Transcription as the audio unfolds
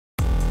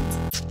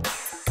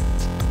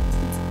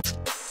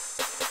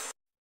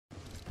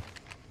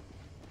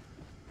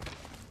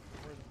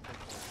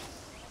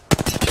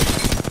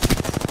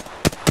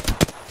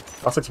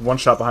Caustic's one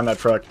shot behind that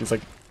truck. He's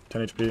like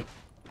 10 HP.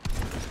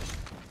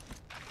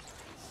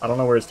 I don't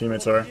know where his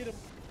teammates are.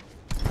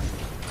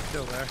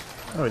 Still there.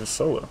 Oh, he's a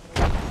solo.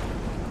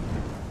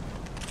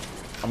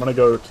 I'm gonna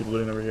go keep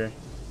looting over here.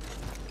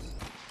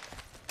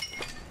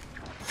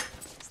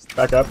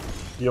 Back up.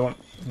 You don't want...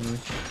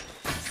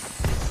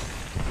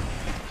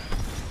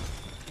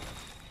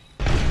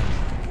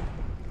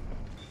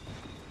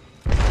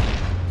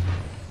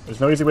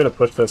 There's no easy way to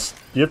push this.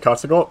 Do you have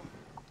Caustic ult?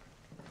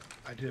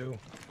 I do.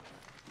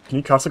 Can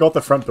you Caustic ult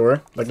the front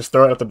door? Like, just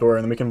throw it at the door,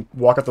 and then we can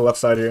walk up the left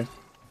side here.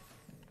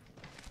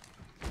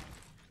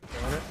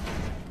 Got it.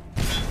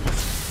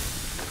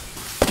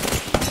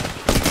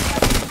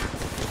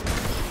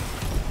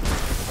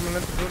 Coming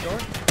in through the door.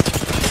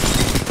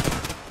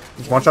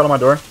 There's one shot on my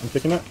door. I'm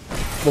kicking it.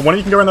 But one of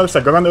you can go around the other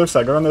side. Go around the other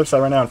side. Go around the other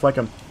side right now and flank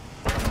him.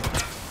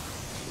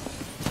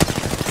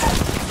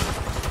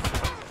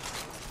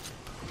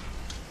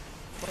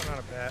 Putting on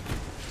a bat.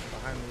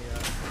 Behind the,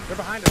 they're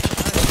behind us.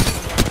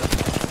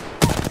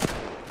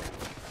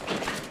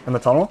 In the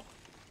tunnel?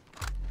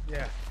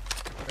 Yeah.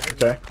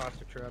 Okay.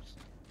 Caustic traps.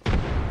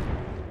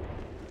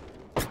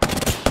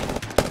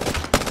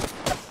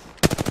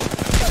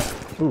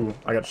 Ooh,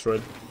 I got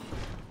destroyed.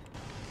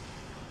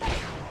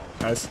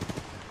 Nice.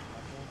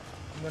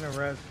 I'm gonna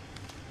res.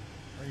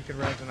 Or you can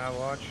res and I'll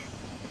watch.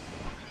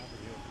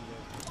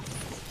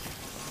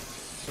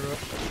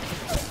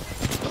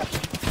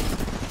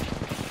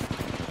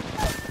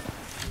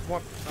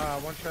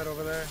 One shot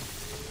over there.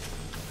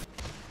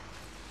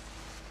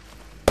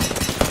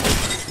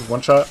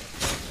 One shot.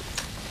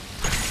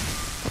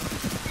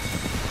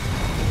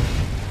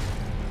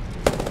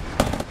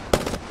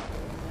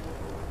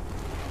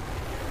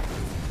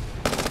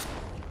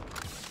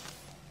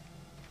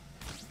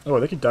 Oh, I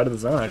think he died to the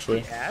zone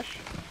actually. Ash?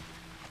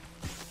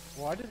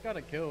 Well, I just got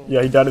a kill.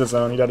 Yeah, he died to the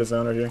zone. He died to the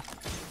zone right here.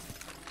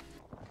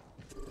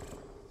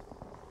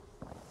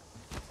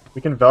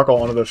 We can Valkyrie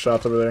one of those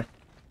shots over there.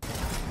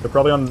 They're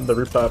probably on the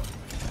rooftop.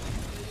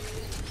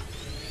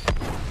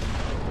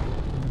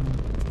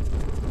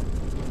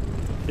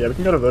 Yeah, we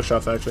can go to those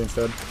shots actually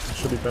instead. It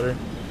should be better.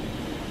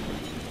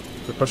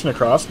 We're pushing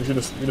across. We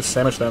just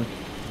sandwich them.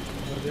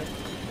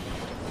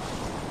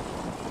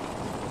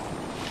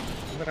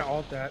 I'm gonna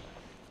ult that.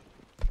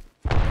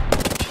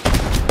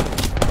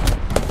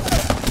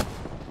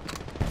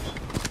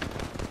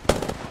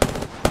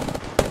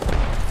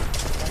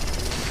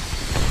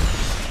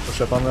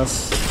 Push up on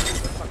this.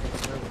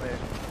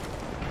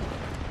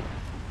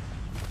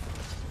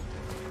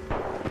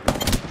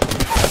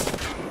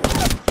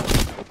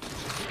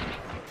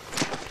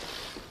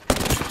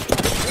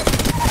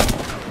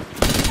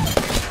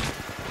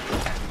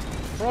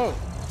 Bro!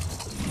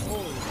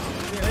 Holy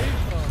shit,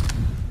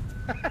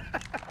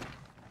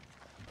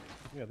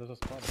 yeah, there's a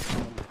spot.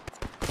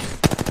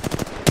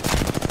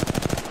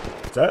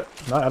 Is that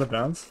not out of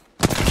bounds?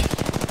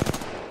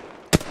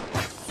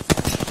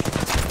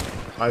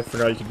 I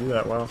forgot you could do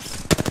that, wow.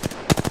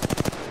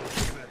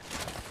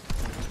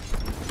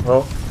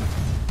 Well,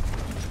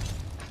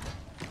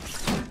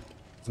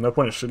 there's no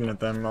point in shooting at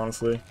them,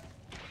 honestly.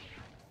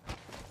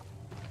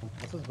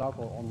 This is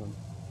Valkyrie on them.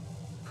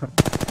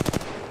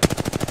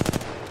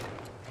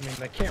 I mean,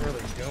 they can't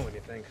really do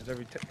anything because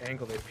every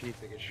angle they peek,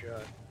 they get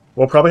shot.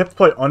 We'll probably have to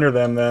play under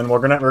them then. We're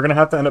gonna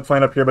have to end up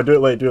playing up here, but do it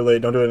late, do it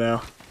late. Don't do it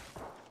now.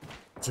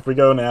 So if we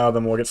go now,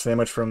 then we'll get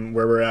sandwiched from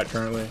where we're at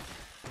currently.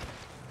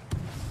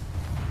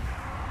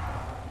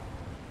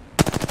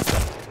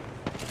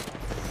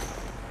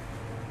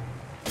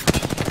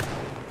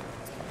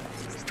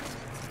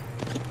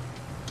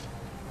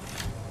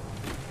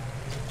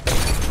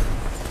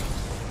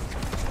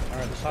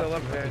 Alright, they're still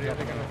up there, dude.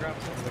 They're gonna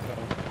drop something.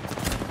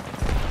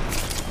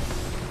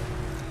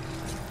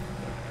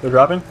 They're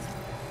dropping?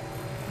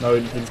 No,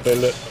 he just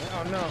baited it.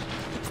 Oh no. Yeah,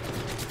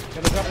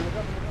 they're dropping, they're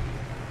dropping.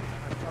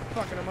 I'm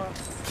fucking them up.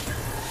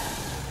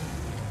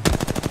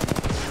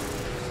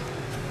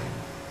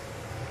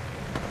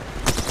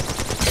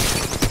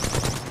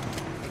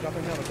 They're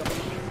dropping now, they're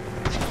dropping.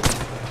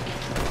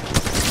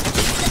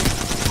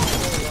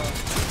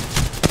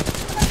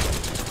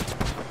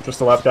 Just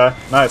the left guy.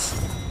 Nice.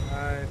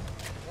 Nice.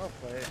 Well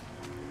played.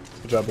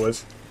 Good job,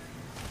 boys.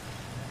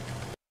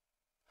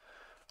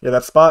 Yeah,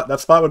 that spot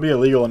would be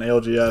illegal in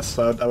ALGS,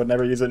 so I would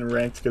never use it in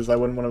ranked because I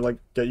wouldn't want to like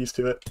get used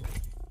to it.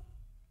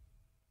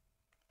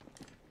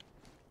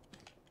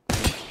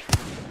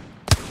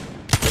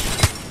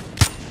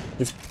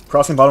 He's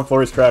crossing bottom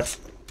floor. He's cracked.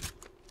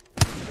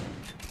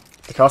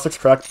 The Caustic's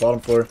cracked bottom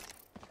floor.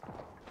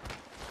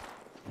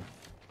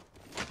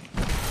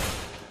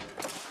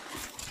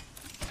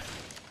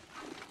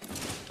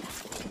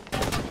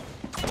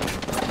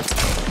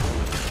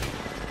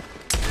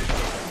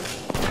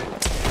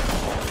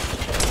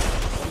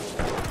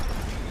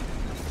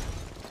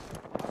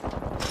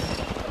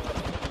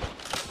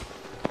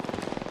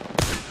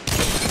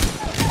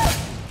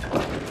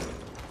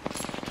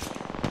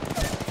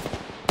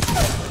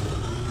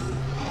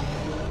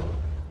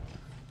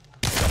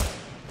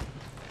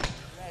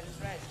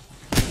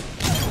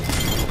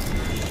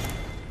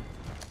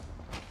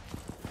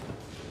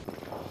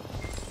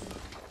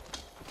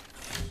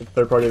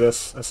 third party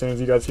this as soon as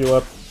you guys heal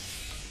up.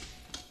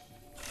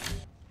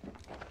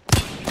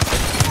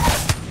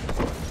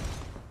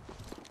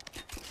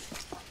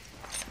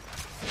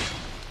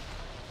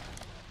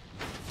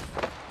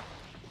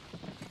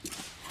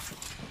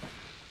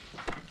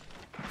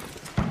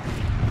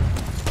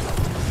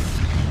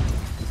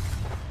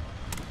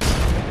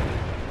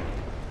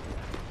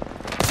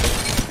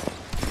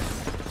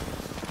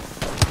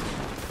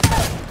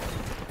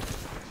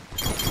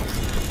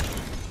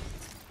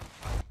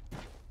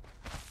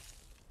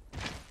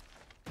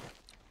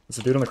 There's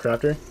a dude on the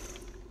crafter.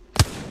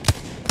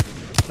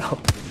 Oh.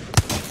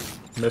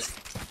 Missed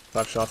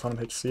 5 shots on him,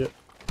 hate to see it.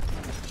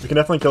 We can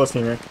definitely kill this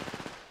team here.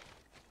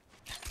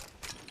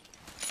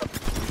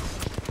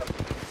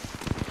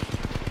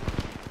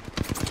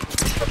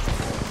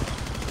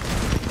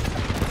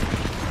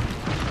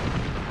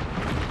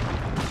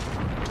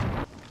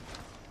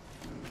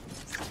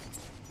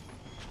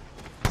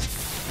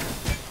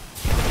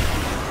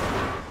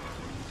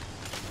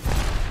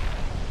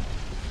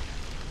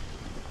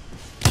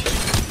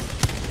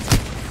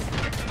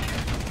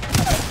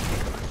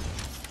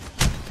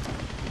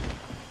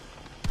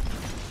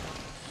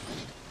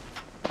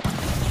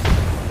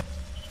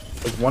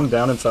 There's one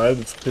down inside,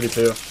 it's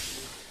 2v2.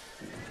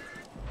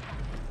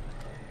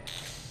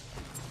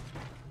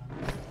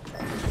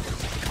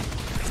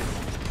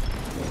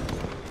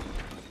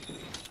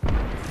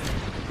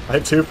 I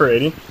hit 2 for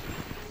 80.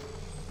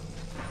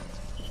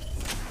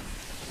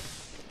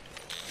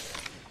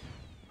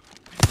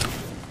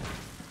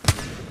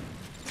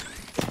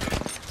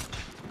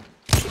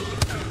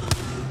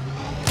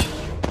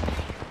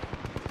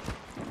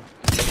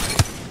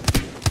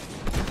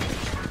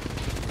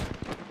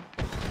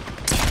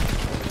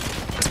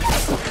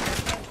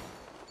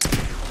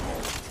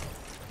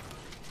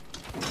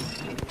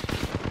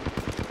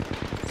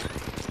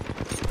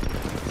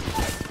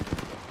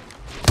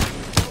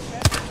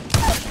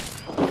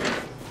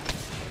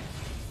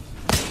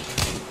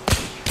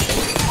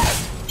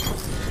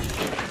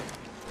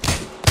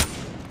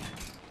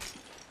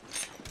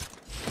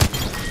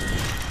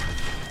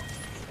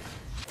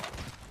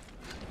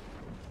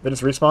 They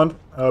just respawned?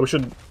 We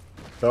should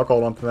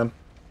Valkyrie onto them.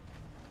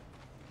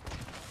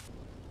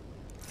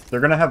 They're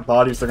gonna have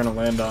bodies they're gonna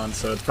land on,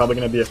 so it's probably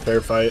gonna be a fair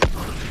fight.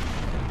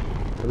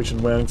 But we should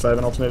win inside of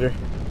an alternator.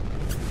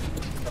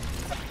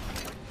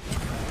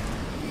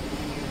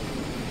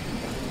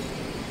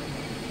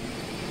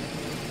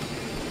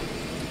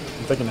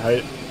 I'm taking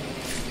height.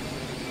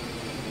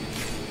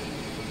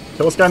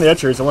 Kill this guy in the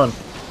edge here, he's alone.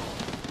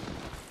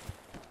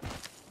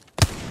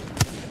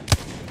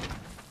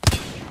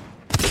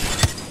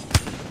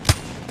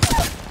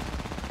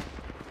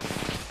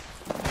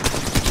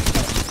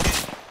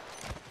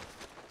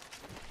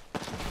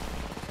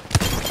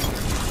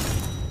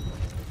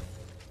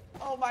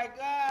 Oh my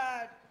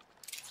god!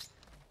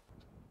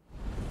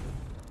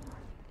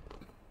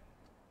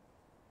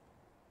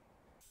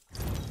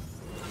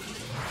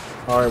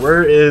 Alright,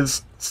 where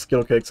is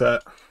Skittle Cakes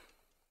at?